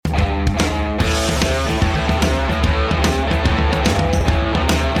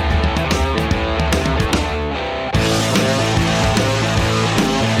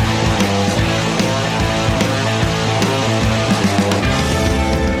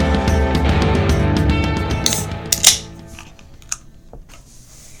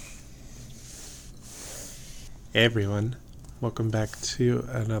Hey everyone, welcome back to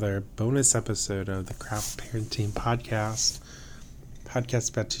another bonus episode of the Craft Parenting Podcast.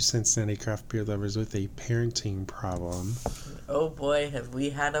 Podcast about two Cincinnati craft beer lovers with a parenting problem. Oh boy, have we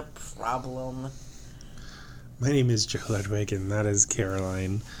had a problem. My name is Joe Ludwig and that is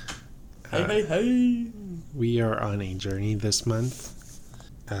Caroline. Hey. We are on a journey this month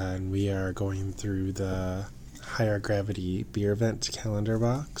and we are going through the Higher Gravity Beervent calendar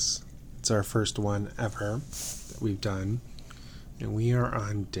box. It's our first one ever that we've done. And we are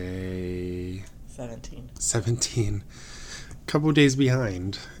on day 17. A couple days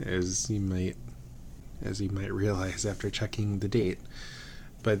behind, as you might realize after checking the date.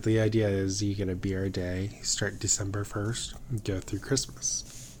 But the idea is you get a beer a day, start December 1st, and go through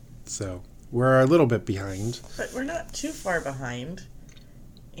Christmas. So we're a little bit behind. But we're not too far behind.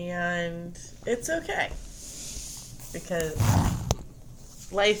 And it's okay. Because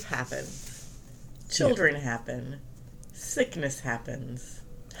life happens. Children happen. Sickness happens.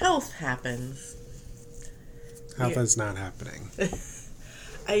 Health happens. Health is not happening.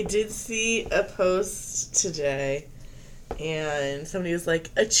 I did see a post today, and somebody was like,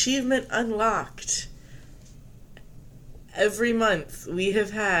 achievement unlocked. Every month we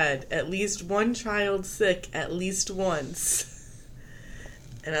have had at least one child sick at least once.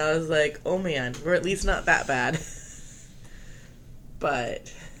 And I was like, oh man, we're at least not that bad.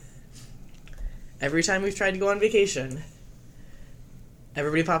 But every time we've tried to go on vacation,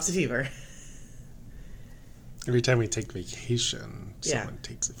 everybody pops a fever. Every time we take vacation, someone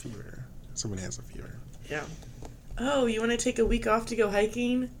takes a fever. Someone has a fever. Yeah. Oh, you want to take a week off to go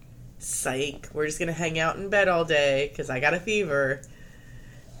hiking? Psych. We're just going to hang out in bed all day because I got a fever.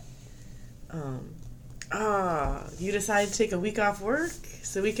 You decided to take a week off work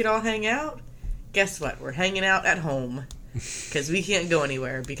so we could all hang out? Guess what? We're hanging out at home because we can't go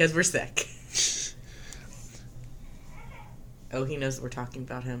anywhere because we're sick. Oh, he knows that we're talking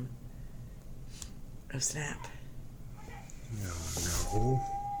about him. Oh, snap. No.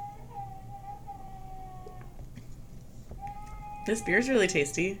 This beer's really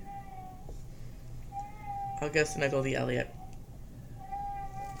tasty. I'll go snuggle the Elliot.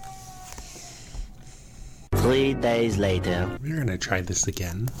 3 days later. We're going to try this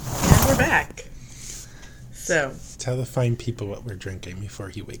again. And we're back. So. Tell the fine people what we're drinking before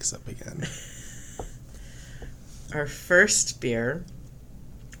he wakes up again. Our first beer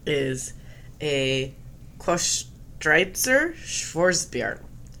is a Klostreizer Schwarzbier.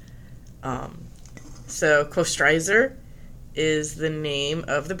 So Klostreizer is the name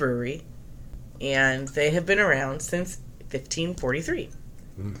of the brewery, and they have been around since 1543.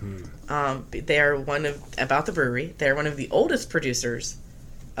 Mm-hmm. They are about the brewery. They are one of the oldest producers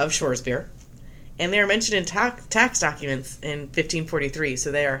of Schwarzbier, and they are mentioned in tax documents in 1543.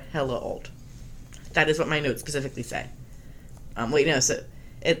 So they are hella old. That is what my notes specifically say.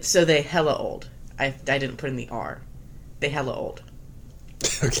 So they hella old. I didn't put in the R. They hella old.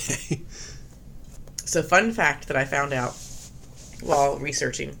 Okay. So fun fact that I found out while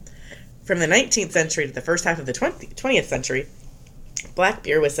researching. From the 19th century to the first half of the 20th century, black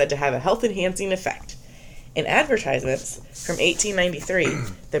beer was said to have a health-enhancing effect. In advertisements from 1893,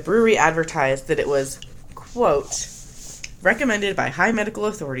 the brewery advertised that it was, quote, recommended by high medical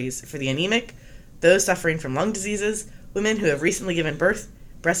authorities for the anemic, those suffering from lung diseases, women who have recently given birth,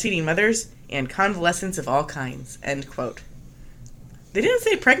 breastfeeding mothers, and convalescents of all kinds, end quote. They didn't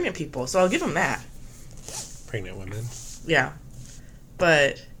say pregnant people, so I'll give them that. Pregnant women. Yeah.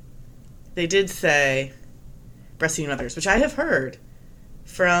 But they did say breastfeeding mothers, which I have heard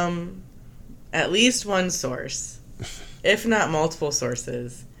from at least one source, if not multiple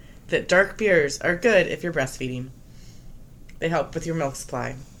sources, that dark beers are good if you're breastfeeding. They help with your milk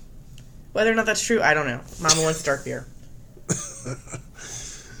supply. Whether or not that's true, I don't know. Mama wants dark beer.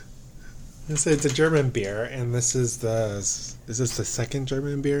 So it's a German beer, and is this the second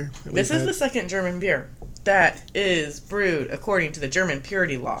German beer? This is the second German beer that is brewed according to the German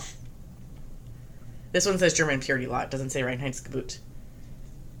purity law. This one says German purity law. It doesn't say Reinheitsgebot.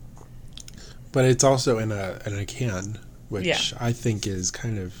 But it's also in a can, which I think is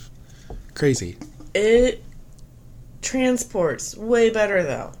kind of crazy. It transports way better,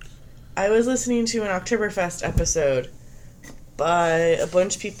 though. I was listening to an Oktoberfest episode by a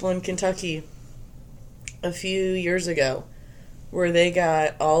bunch of people in Kentucky a few years ago where they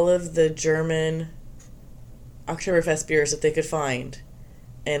got all of the German Oktoberfest beers that they could find,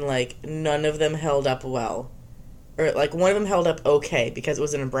 and, none of them held up well. Or, one of them held up okay because it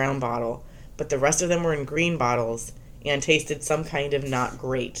was in a brown bottle, but the rest of them were in green bottles and tasted some kind of not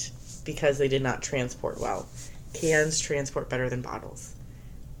great because they did not transport well. Cans transport better than bottles.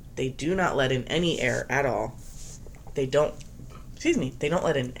 They do not let in any air at all. They don't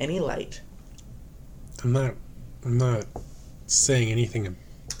let in any light. I'm not saying anything.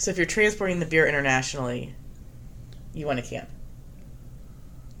 So if you're transporting the beer internationally, you want a can.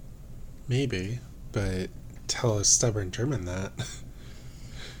 Maybe, but tell a stubborn German that.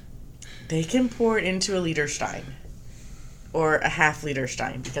 They can pour it into a liter stein. Or a half liter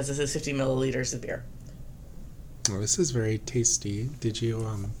stein, because this is 50 milliliters of beer. Well, this is very tasty. Did you,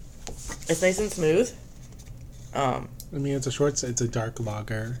 It's nice and smooth. I mean, it's a dark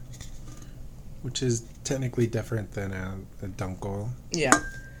lager, which is technically different than a Dunkel. Yeah.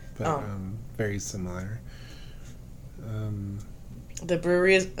 But, very similar. The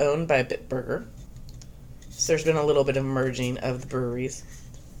brewery is owned by Bitburger. So there's been a little bit of merging of the breweries.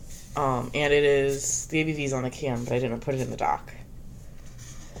 And it is, the ABV's on the can, but I didn't put it in the dock.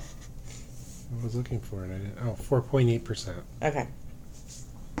 I was looking for it. I didn't. 4.8%. Okay.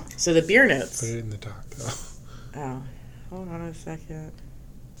 So the beer notes. Put it in the dock, though. Oh, hold on a second.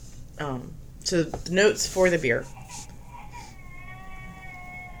 So the notes for the beer.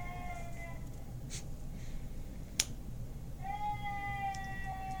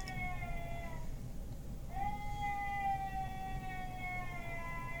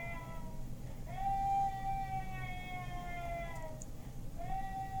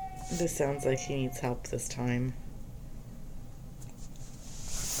 This sounds like he needs help this time.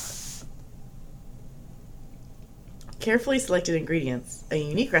 Carefully selected ingredients, a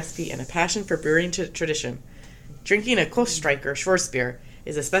unique recipe, and a passion for brewing tradition. Drinking a Koststreicher Schwarzbier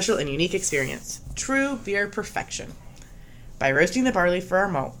is a special and unique experience. True beer perfection. By roasting the barley for our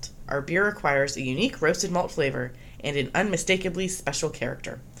malt, our beer acquires a unique roasted malt flavor and an unmistakably special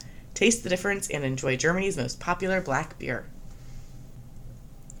character. Taste the difference and enjoy Germany's most popular black beer.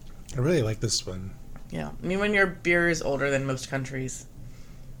 I really like this one. Yeah. I mean, when your beer is older than most countries,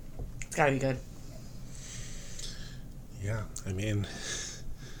 it's gotta be good. Yeah, I mean...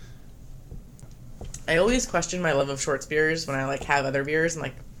 I always question my love of Schwarzbiers when I, have other beers. I'm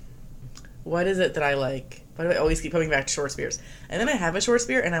like, what is it that I like? Why do I always keep coming back to Schwarzbiers? And then I have a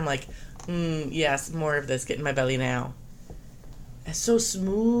Schwarzbier, and I'm like, yes, more of this. Get in my belly now. It's so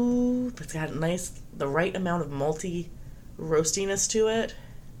smooth. It's got the right amount of malty roastiness to it.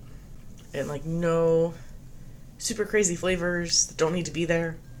 And, no super crazy flavors that don't need to be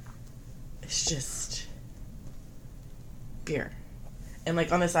there. It's just beer. And,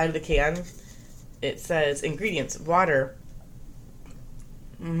 on the side of the can, it says ingredients: water,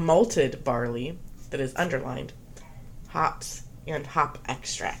 malted barley that is underlined, hops, and hop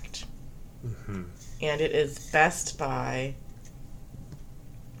extract. Mm-hmm. And it is best by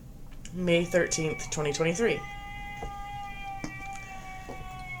May 13th, 2023.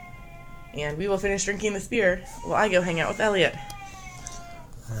 And we will finish drinking this beer while I go hang out with Elliot.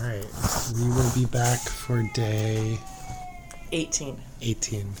 All right. We will be back for day 18.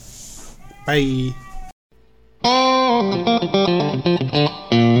 Bye.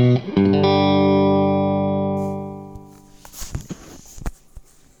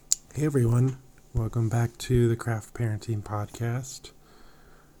 Hey everyone. Welcome back to the Craft Parenting Podcast.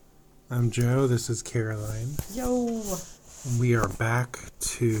 I'm Joe. This is Caroline. Yo! We are back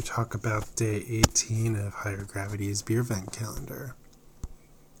to talk about day 18 of Higher Gravity's Beervent calendar.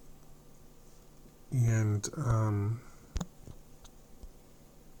 And,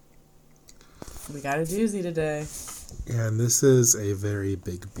 we got a doozy today. and this is a very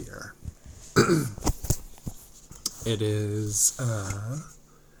big beer. It is,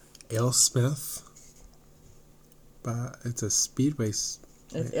 AleSmith, but it's a Speedway. It's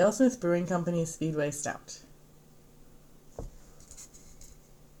AleSmith Brewing Company's Speedway Stout.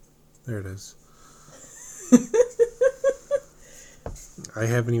 There it is. I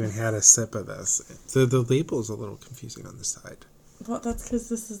haven't even had a sip of this. The label is a little confusing on the side. Well, that's because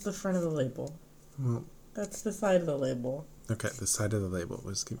this is the front of the label. Well, That's the side of the label. okay, the side of the label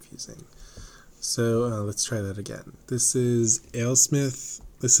was confusing. So let's try that again. This is AleSmith.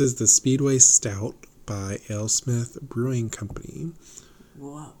 This is the Speedway Stout by AleSmith Brewing Company.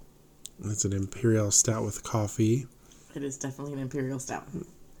 Whoa. It's an imperial stout with coffee. It is definitely an imperial stout.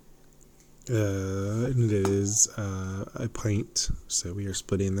 And it is a pint, so we are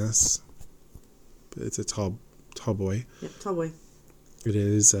splitting this. It's a tall boy. Yep, tall boy. It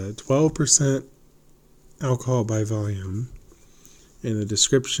is 12% alcohol by volume. And the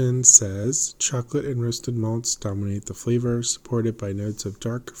description says, chocolate and roasted malts dominate the flavor, supported by notes of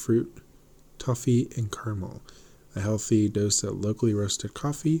dark fruit, toffee, and caramel. A healthy dose of locally roasted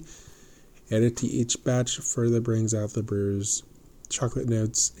coffee added to each batch further brings out the brewer's chocolate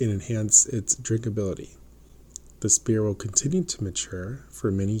notes and enhance its drinkability. This beer will continue to mature for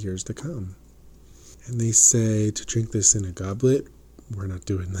many years to come. And they say to drink this in a goblet. We're not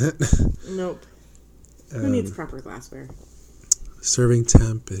doing that. Nope. Who needs proper glassware? Serving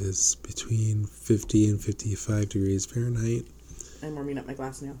temp is between 50 and 55 degrees Fahrenheit. I'm warming up my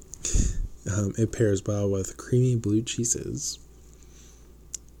glass now. It pairs well with creamy blue cheeses.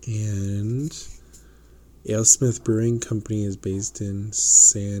 And AleSmith Brewing Company is based in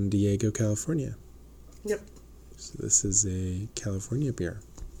San Diego, California. Yep. So this is a California beer.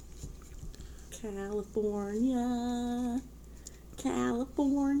 California.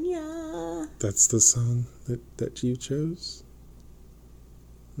 That's the song that you chose?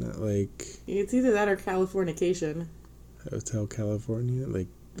 Not like It's either that or Californication. Hotel California? Like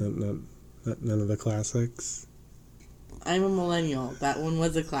none of the classics? I'm a millennial. That one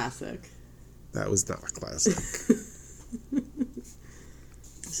was a classic. That was not a classic.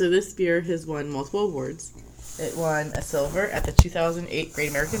 So this beer has won multiple awards. It won a silver at the 2008 Great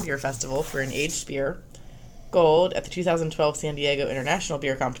American Beer Festival for an aged beer, gold at the 2012 San Diego International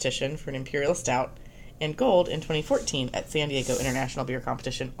Beer Competition for an Imperial Stout, and gold in 2014 at San Diego International Beer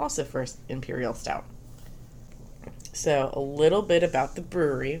Competition, also for an Imperial Stout. So a little bit about the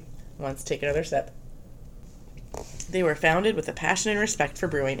brewery. Let's take another sip. They were founded with a passion and respect for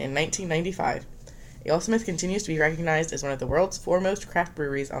brewing in 1995. AleSmith continues to be recognized as one of the world's foremost craft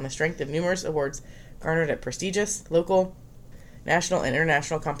breweries on the strength of numerous awards garnered at prestigious, local, national, and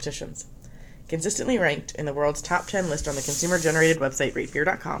international competitions. Consistently ranked in the world's top 10 list on the consumer-generated website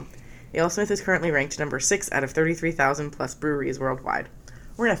ratebeer.com, AleSmith is currently ranked number 6 out of 33,000 plus breweries worldwide.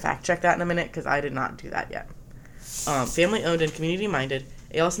 We're going to fact-check that in a minute because I did not do that yet. Family-owned and community-minded,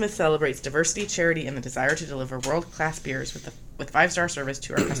 AleSmith celebrates diversity, charity, and the desire to deliver world-class beers with 5-star service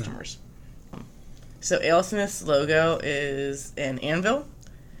to our customers. So AleSmith's logo is an anvil,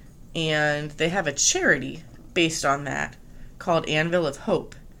 and they have a charity based on that called Anvil of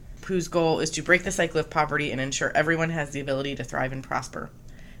Hope, whose goal is to break the cycle of poverty and ensure everyone has the ability to thrive and prosper.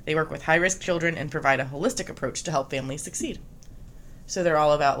 They work with high-risk children and provide a holistic approach to help families succeed. So they're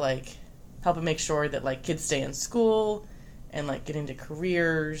all about, like, helping make sure that, like, kids stay in school and, like, get into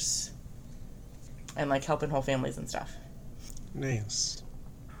careers and, like, helping whole families and stuff. Nice.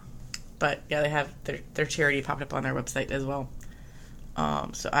 But, yeah, they have their charity popped up on their website as well.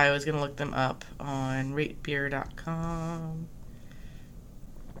 So I was going to look them up on ratebeer.com.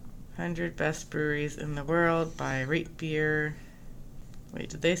 100 Best Breweries in the World by Rate Beer. Wait,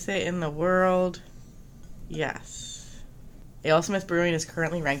 did they say in the world? Yes. AleSmith Brewing is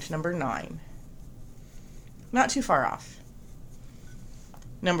currently ranked number 9. Not too far off.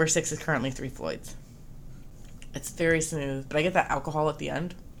 Number 6 is currently Three Floyds. It's very smooth, but I get that alcohol at the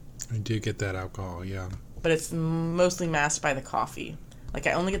end. I do get that alcohol, yeah. But it's mostly masked by the coffee. Like,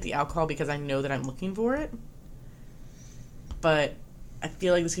 I only get the alcohol because I know that I'm looking for it. But I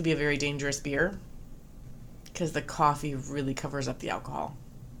feel like this could be a very dangerous beer because the coffee really covers up the alcohol.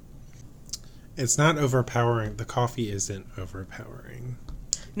 It's not overpowering. The coffee isn't overpowering.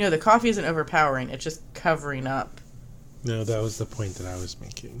 No, the coffee isn't overpowering. It's just covering up. No, that was the point that I was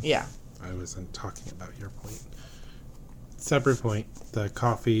making. Yeah. I wasn't talking about your point. Separate point. The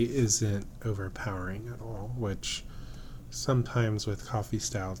coffee isn't overpowering at all, which sometimes with coffee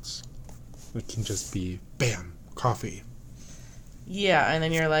stouts, it can just be, bam, coffee. Yeah, and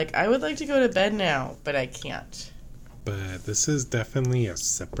then you're like, I would like to go to bed now, but I can't. But this is definitely a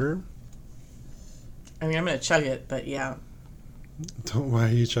sipper. I mean, I'm going to chug it, but yeah. Why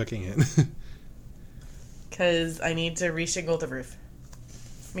are you chugging it? Because I need to reshingle the roof.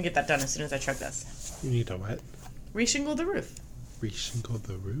 Let me get that done as soon as I chug this. You need to what? Reshingle the roof. Reshingle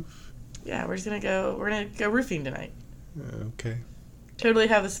the roof? Yeah, we're going to go roofing tonight. Okay. Totally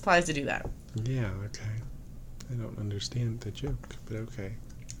have the supplies to do that. Yeah, okay. I don't understand the joke, but okay.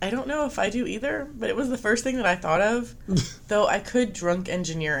 I don't know if I do either, but it was the first thing that I thought of. Though I could drunk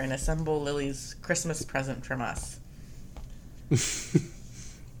engineer and assemble Lily's Christmas present from us.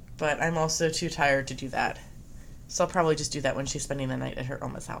 But I'm also too tired to do that. So I'll probably just do that when she's spending the night at her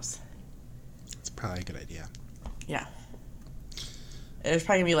Oma's house. That's probably a good idea. Yeah. There's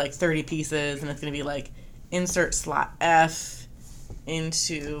probably going to be like 30 pieces, and it's going to be like insert slot F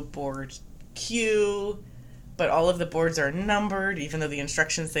into board Q, but all of the boards are numbered, even though the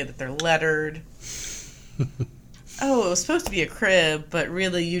instructions say that they're lettered. Oh, it was supposed to be a crib, but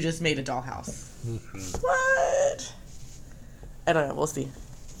really you just made a dollhouse. Mm-hmm. What? I don't know. We'll see.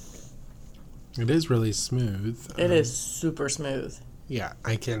 It is really smooth. It is super smooth. Yeah,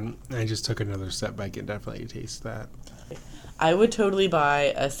 I just took another sip, but I can definitely taste that. I would totally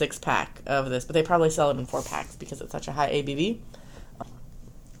buy a 6-pack of this, but they probably sell it in 4-packs because it's such a high ABV.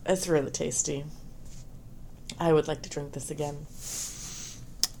 It's really tasty. I would like to drink this again.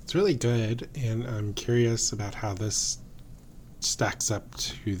 It's It's really good, and I'm curious about how this stacks up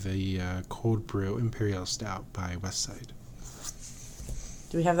to the Cold Brew Imperial Stout by Westside.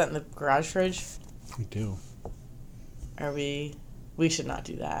 Do we have that in the garage fridge? We do. We should not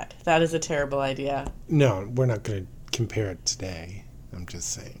do that. That is a terrible idea. No, we're not going to compare it today. I'm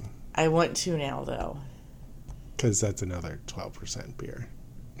just saying. I want to now, though. Because that's another 12% beer.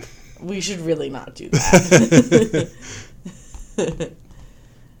 We should really not do that.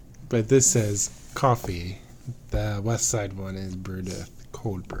 But this says coffee. The West Side one is brewed with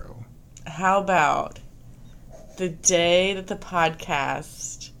cold brew. How about the day that the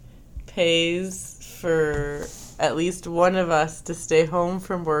podcast pays for at least one of us to stay home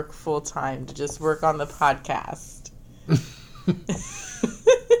from work full time to just work on the podcast?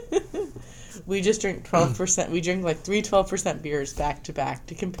 We just drink 12%. We drink like 3 12% beers back to back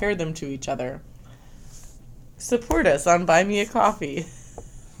to compare them to each other. Support us on Buy Me a Coffee.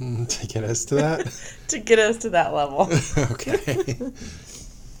 To get us to that? To get us to that level. Okay.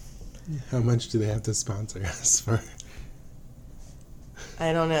 How much do they have to sponsor us for?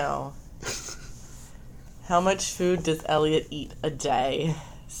 I don't know. How much food does Elliot eat a day?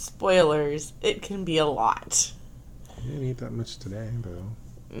 Spoilers, it can be a lot. I didn't eat that much today, though.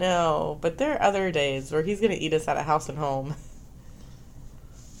 No, but there are other days where he's going to eat us at a house and home.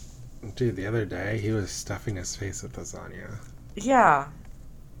 Dude, the other day, he was stuffing his face with lasagna. Yeah.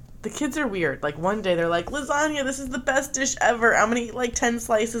 The kids are weird. Like, one day they're like, lasagna, this is the best dish ever. I'm going to eat like 10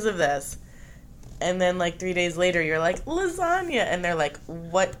 slices of this. And then like 3 days later, you're like, lasagna. And they're like,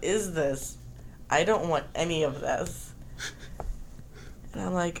 what is this? I don't want any of this. And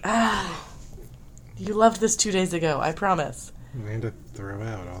I'm like, you loved this 2 days ago, I promise. I had to throw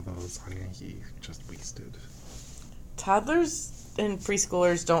out all the lasagna he just wasted. Toddlers and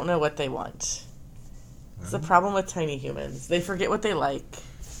preschoolers don't know what they want. It's the problem with tiny humans. They forget what they like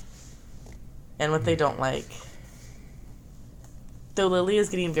and what they don't like. Though Lily is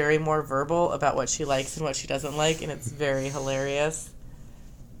getting very more verbal about what she likes and what she doesn't like, and it's very hilarious.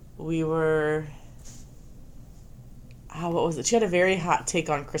 We were... what was it? She had a very hot take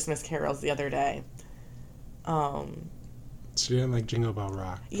on Christmas carols the other day. She didn't like Jingle Bell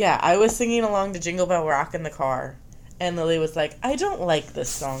Rock. Yeah, I was singing along to Jingle Bell Rock in the car, and Lily was like, I don't like this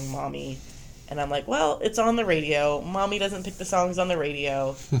song, Mommy. And I'm like, well, it's on the radio. Mommy doesn't pick the songs on the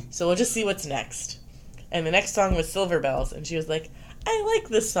radio, so we'll just see what's next. And the next song was Silver Bells, and she was like, I like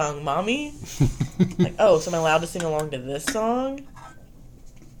this song, Mommy. Like, oh, so I'm allowed to sing along to this song?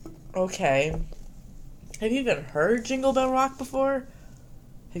 Okay. Have you even heard Jingle Bell Rock before?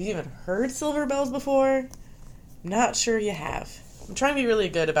 Have you even heard Silver Bells before? Not sure you have. I'm trying to be really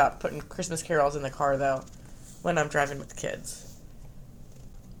good about putting Christmas carols in the car, though, when I'm driving with the kids.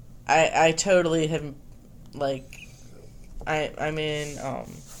 I totally have, like, I'm in,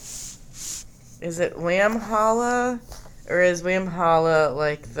 is it Whamhalla? Or is Whamhalla,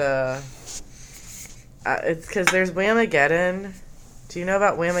 like, the, it's because there's Whamageddon. Do you know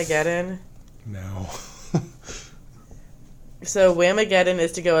about Whamageddon? No. So Whamageddon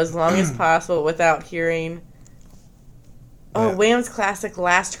is to go as long as possible without hearing... Oh, Wham's classic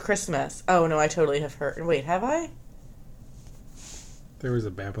Last Christmas. Oh, no, I totally have heard. Wait, have I? There was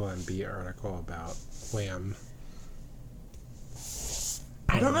a Babylon Bee article about Wham.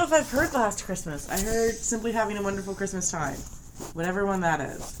 I don't know if I've heard Last Christmas. I heard Simply Having a Wonderful Christmas Time. Whatever one that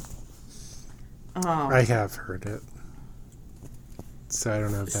is. I have heard it. So I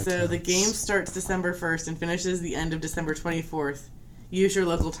don't know if that counts. The game starts December 1st and finishes the end of December 24th. Use your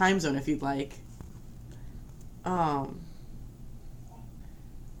local time zone if you'd like.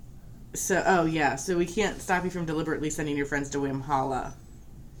 So we can't stop you from deliberately sending your friends to Whamhalla.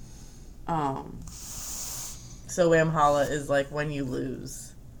 So Whamhalla is like when you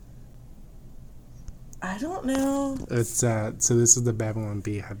lose. I don't know. It's so this is the Babylon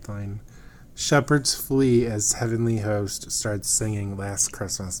Bee headline. Shepherds flee as heavenly host starts singing Last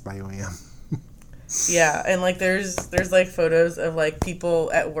Christmas by Wham. Yeah, and like there's like photos of like people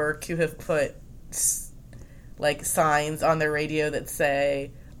at work who have put like signs on their radio that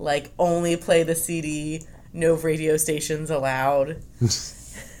say like only play the CD, no radio stations allowed.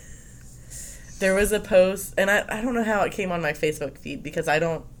 There was a post, and I don't know how it came on my Facebook feed because I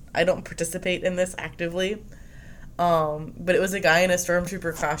don't participate in this actively. But it was a guy in a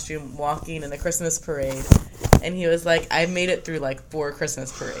stormtrooper costume walking in a Christmas parade, and he was like, I've made it through like 4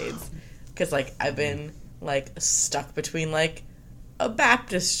 Christmas parades because like I've been like stuck between like a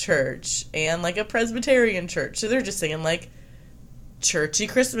Baptist church and like a Presbyterian church, so they're just singing like churchy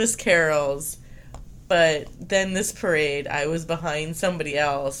Christmas carols. But then this parade, I was behind somebody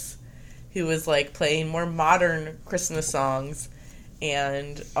else who was like playing more modern Christmas songs,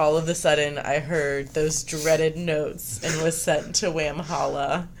 and all of a sudden I heard those dreaded notes and was sent to Wham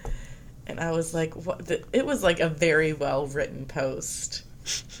Holla. And I was like, what? It was like a very well written post.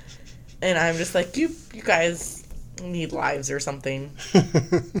 And I'm just like, you guys need lives or something.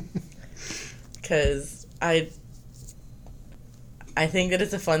 Because I think that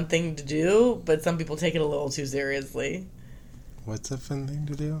it's a fun thing to do, but some people take it a little too seriously. What's a fun thing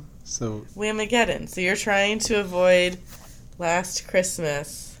to do? So Whamageddon. So you're trying to avoid Last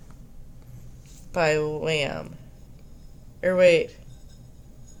Christmas by Wham. Or wait.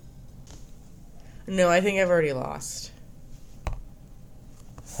 No, I think I've already lost.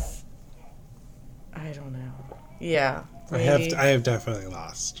 I don't know. Yeah. Maybe. I have definitely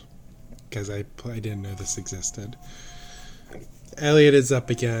lost. Because I didn't know this existed. Elliot is up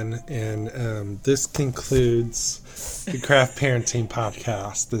again, and this concludes the Craft Parenting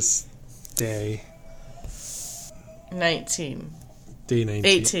Podcast this day. 19. Day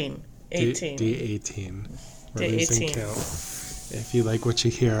 19. 18. Day 18. We're Day losing 18. count. If you like what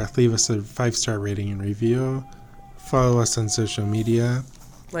you hear, leave us a 5-star rating and review. Follow us on social media.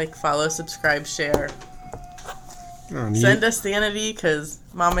 Like, follow, subscribe, share. On Send us sanity, because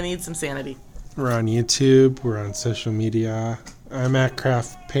Mama needs some sanity. We're on YouTube. We're on social media. I'm at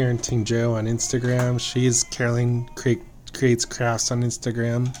Craft Parenting Joe on Instagram. She's Caroline Creates Crafts on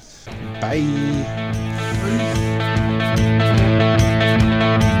Instagram. Bye.